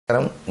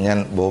ഞാൻ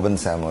ബോബൻ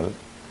സാമുവൽ.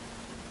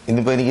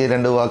 ഇന്നിപ്പോൾ എനിക്ക്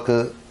രണ്ട് വാക്ക്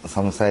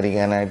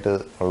സംസാരിക്കാനായിട്ട്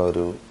ഉള്ള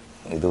ഒരു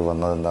ഇത്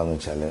വന്നത് എന്താണെന്ന്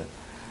വെച്ചാൽ,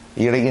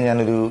 ഈയിടയ്ക്ക്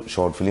ഞാനൊരു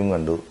ഷോർട്ട് ഫിലിം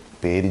കണ്ടു.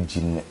 പേര്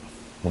ജിന്ന്.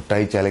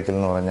 മുട്ടായി ചാലക്കൽ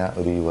എന്ന് പറഞ്ഞ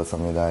ഒരു യുവ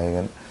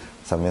സംവിധായകൻ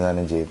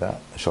സംവിധാനം ചെയ്ത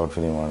ഷോർട്ട്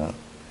ഫിലിമാണ്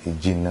ഈ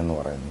ജിന്ന് എന്ന്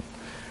പറയുന്നത്.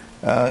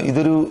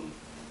 ഇതൊരു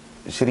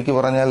ശരിക്കും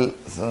പറഞ്ഞാൽ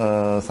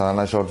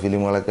സാധാരണ ഷോർട്ട്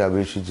ഫിലിമുകളൊക്കെ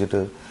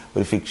അപേക്ഷിച്ചിട്ട്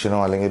ഒരു ഫിക്ഷനോ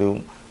അല്ലെങ്കിൽ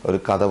ഒരു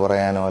കഥ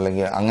പറയാനോ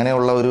അല്ലെങ്കിൽ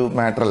അങ്ങനെയുള്ള ഒരു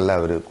മാറ്ററല്ല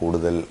അവർ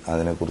കൂടുതൽ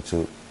അതിനെക്കുറിച്ച്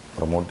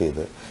പ്രൊമോട്ട്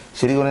ചെയ്ത്.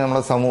 ശരിക്കും പറഞ്ഞാൽ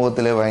നമ്മുടെ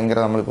സമൂഹത്തിലെ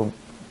നമ്മളിപ്പം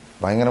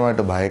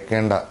ഭയങ്കരമായിട്ട്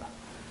ഭയക്കേണ്ട,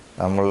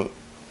 നമ്മൾ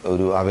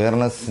ഒരു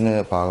അവയർനെസ്സിന്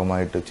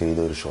ഭാഗമായിട്ട് ചെയ്ത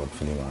ഒരു ഷോർട്ട്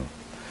ഫിലിമാണ്.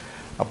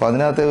 അപ്പോൾ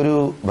അതിനകത്തെ ഒരു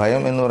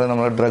ഭയം എന്ന് പറയുന്നത്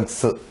നമ്മൾ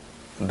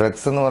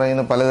ഡ്രഗ്സ് എന്ന്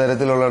പറയുന്ന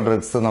പലതരത്തിലുള്ള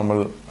ഡ്രഗ്സ്, നമ്മൾ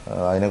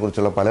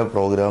അതിനെക്കുറിച്ചുള്ള പല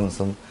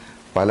പ്രോഗ്രാംസും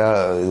പല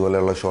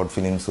ഇതുപോലെയുള്ള ഷോർട്ട്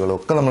ഫിലിംസുകളും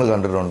ഒക്കെ നമ്മൾ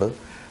കണ്ടിട്ടുണ്ട്.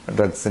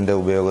 ഡ്രഗ്സിൻ്റെ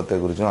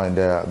ഉപയോഗത്തെക്കുറിച്ചും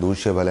അതിൻ്റെ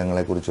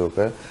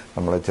ദൂഷ്യഫലങ്ങളെക്കുറിച്ചുമൊക്കെ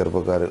നമ്മളെ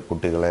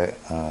കുട്ടികളെ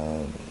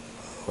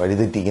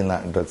വഴിതെറ്റിക്കുന്ന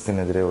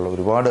ഡ്രഗ്സിനെതിരെയുള്ള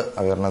ഒരുപാട്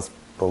അവയർനെസ്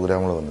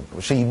പ്രോഗ്രാമുകൾ വന്നിട്ടുണ്ട്.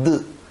 പക്ഷേ ഇത്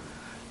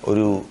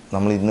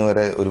നമ്മൾ ഇന്ന്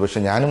വരെ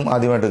ഒരുപക്ഷെ ഞാനും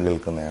ആദ്യമായിട്ട്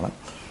കേൾക്കുന്നതാണ്.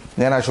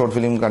 ഞാൻ ആ ഷോർട്ട്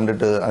ഫിലിം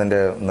കണ്ടിട്ട്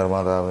അതിൻ്റെ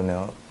നിർമ്മാതാവിന്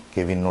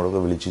കെവിനോടൊക്കെ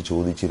വിളിച്ച്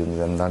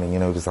ചോദിച്ചിരുന്നത് എന്താണ്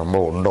ഇങ്ങനെ ഒരു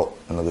സംഭവം ഉണ്ടോ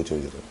എന്നൊക്കെ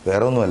ചോദിച്ചത്.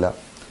 വേറെ ഒന്നുമല്ല,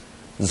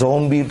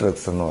 സോംബി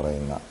ഡ്രഗ്സ് എന്ന്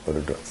പറയുന്ന ഒരു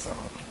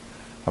ഡ്രഗ്സാണ്.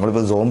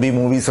 നമ്മളിപ്പോൾ സോംബി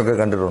മൂവീസൊക്കെ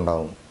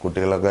കണ്ടിട്ടുണ്ടാവും.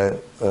 കുട്ടികളൊക്കെ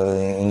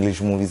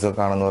ഇംഗ്ലീഷ് മൂവീസൊക്കെ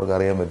കാണുന്നവർക്ക്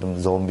അറിയാൻ പറ്റും.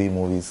 സോംബി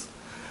മൂവീസ്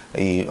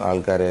ഈ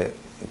ആൾക്കാരെ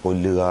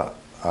കൊല്ലുക,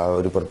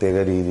 ഒരു പ്രത്യേക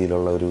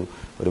രീതിയിലുള്ള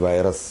ഒരു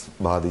വൈറസ്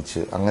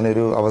ബാധിച്ച് അങ്ങനെ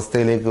ഒരു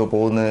അവസ്ഥയിലേക്ക്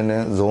പോകുന്നതിന്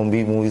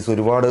സോംബി മൂവീസ്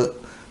ഒരുപാട്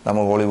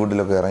നമ്മൾ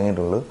ഹോളിവുഡിലൊക്കെ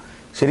ഇറങ്ങിയിട്ടുള്ളൂ.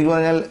 ശരിക്കും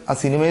പറഞ്ഞാൽ ആ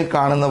സിനിമയിൽ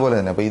കാണുന്ന പോലെ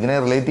തന്നെ. അപ്പോൾ ഇതിനെ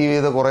റിലേറ്റീവ്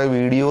ചെയ്ത കുറേ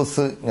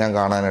വീഡിയോസ് ഞാൻ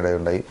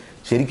കാണാനിടയുണ്ടായി.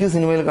 ശരിക്കും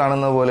സിനിമയിൽ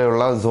കാണുന്ന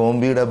പോലെയുള്ള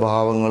സോംബിയുടെ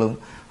ഭാവങ്ങളും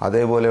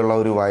അതേപോലെയുള്ള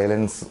ഒരു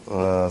വയലൻസ്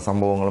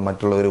സംഭവങ്ങളും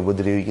മറ്റുള്ളവരെ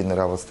ഉപദ്രവിക്കുന്ന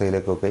ഒരു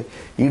അവസ്ഥയിലേക്കൊക്കെ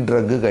ഈ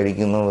ഡ്രഗ്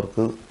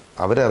കഴിക്കുന്നവർക്ക്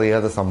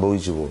അവരറിയാതെ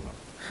സംഭവിച്ചു പോകുന്നു.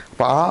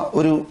 അപ്പോൾ ആ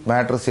ഒരു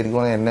മാറ്റർ ശരിക്കും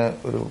പറഞ്ഞാൽ എന്നെ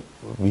ഒരു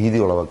ഭീതി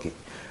ഉളവാക്കി.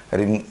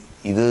 കാര്യം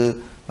ഇത്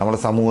നമ്മുടെ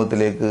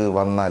സമൂഹത്തിലേക്ക്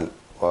വന്നാൽ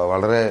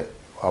വളരെ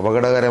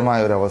അപകടകരമായ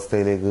ഒരു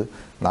അവസ്ഥയിലേക്ക്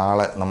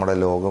നാളെ നമ്മുടെ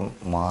ലോകം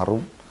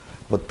മാറും.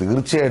 അപ്പോൾ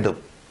തീർച്ചയായിട്ടും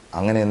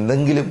അങ്ങനെ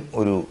എന്തെങ്കിലും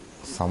ഒരു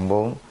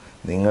സംഭവം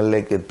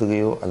നിങ്ങളിലേക്ക്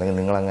എത്തുകയോ അല്ലെങ്കിൽ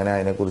നിങ്ങളങ്ങനെ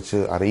അതിനെക്കുറിച്ച്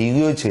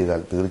അറിയുകയോ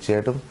ചെയ്താൽ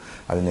തീർച്ചയായിട്ടും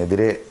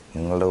അതിനെതിരെ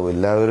നിങ്ങളുടെ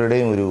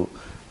എല്ലാവരുടെയും ഒരു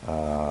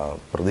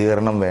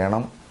പ്രതികരണം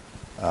വേണം.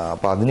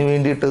 അപ്പോൾ അതിനു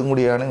വേണ്ടിയിട്ടും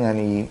കൂടിയാണ് ഞാൻ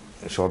ഈ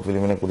ഷോർട്ട്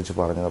ഫിലിമിനെ കുറിച്ച്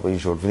പറഞ്ഞത്. അപ്പോൾ ഈ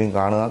ഷോർട്ട് ഫിലിം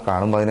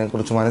കാണുമ്പോൾ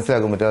അതിനെക്കുറിച്ച്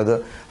മനസ്സിലാക്കാൻ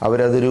പറ്റും.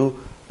 അവരതൊരു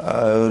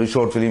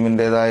ഷോർട്ട്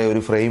ഫിലിമിൻ്റെതായ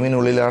ഒരു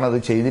ഫ്രെയിമിനുള്ളിലാണ് അത്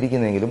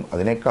ചെയ്തിരിക്കുന്നതെങ്കിലും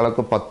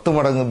അതിനേക്കാളൊക്കെ 10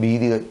 മടങ്ങ്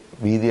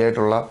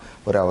ഭീതിയായിട്ടുള്ള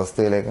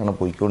ഒരവസ്ഥയിലേക്കാണ്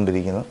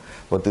പോയിക്കൊണ്ടിരിക്കുന്നത്.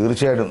 അപ്പോൾ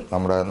തീർച്ചയായിട്ടും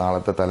നമ്മുടെ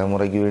നാളത്തെ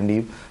തലമുറയ്ക്ക്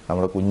വേണ്ടിയും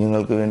നമ്മുടെ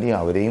കുഞ്ഞുങ്ങൾക്ക് വേണ്ടിയും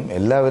അവരെയും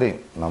എല്ലാവരെയും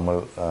നമ്മൾ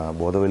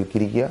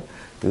ബോധവൽക്കരിക്കുക.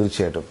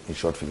 തീർച്ചയായിട്ടും ഈ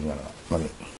ഷോർട്ട് ഫിലിം കാണുക. നന്ദി.